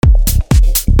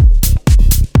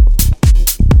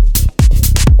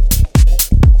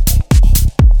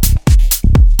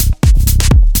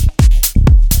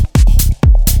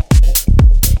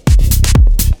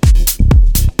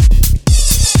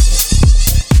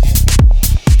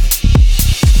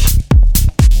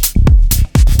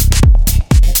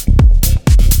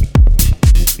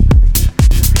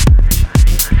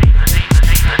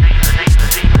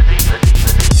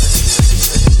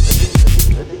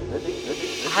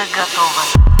Вы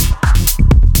готовы?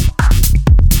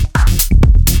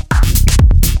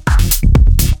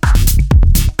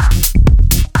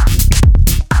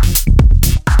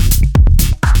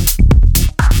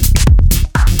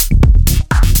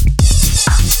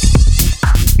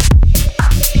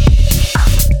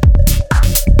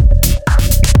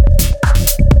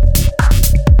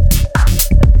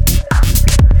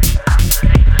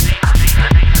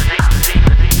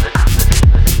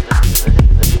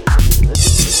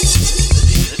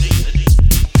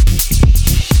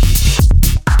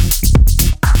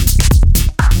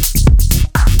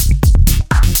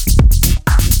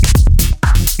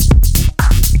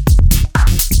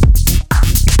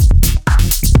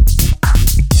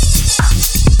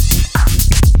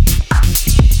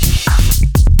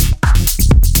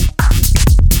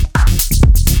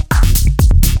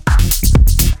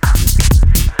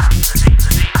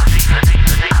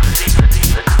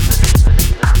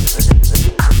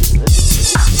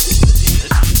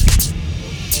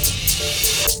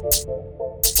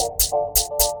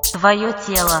 Твое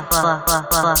тело.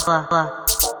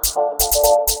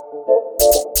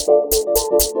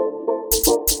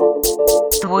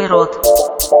 Твой рот.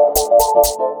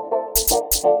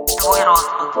 Твой рот.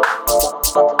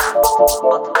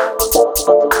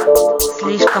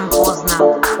 Слишком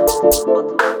поздно.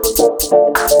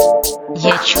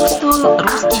 Я чувствую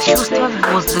русские чувства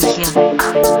в воздухе.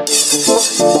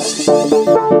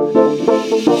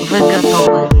 Вы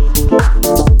готовы?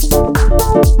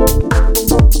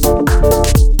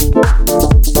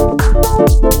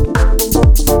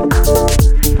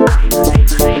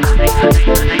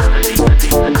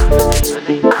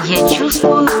 Я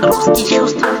чувствую русские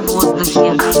чувства в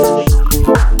воздухе.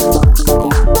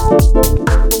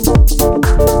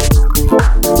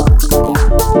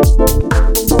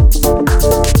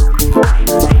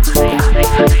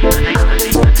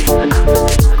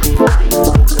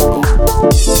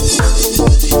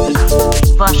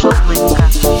 Ваша улыбка.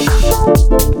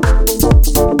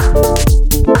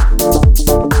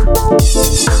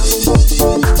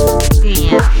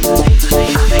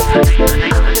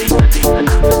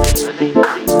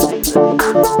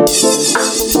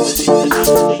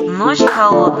 Ночь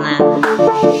холодная.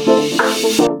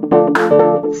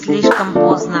 Слишком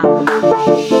поздно.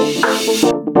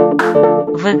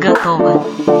 Вы готовы?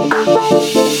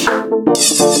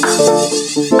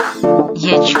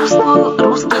 Я чувствую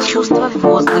русские чувства в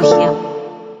воздухе.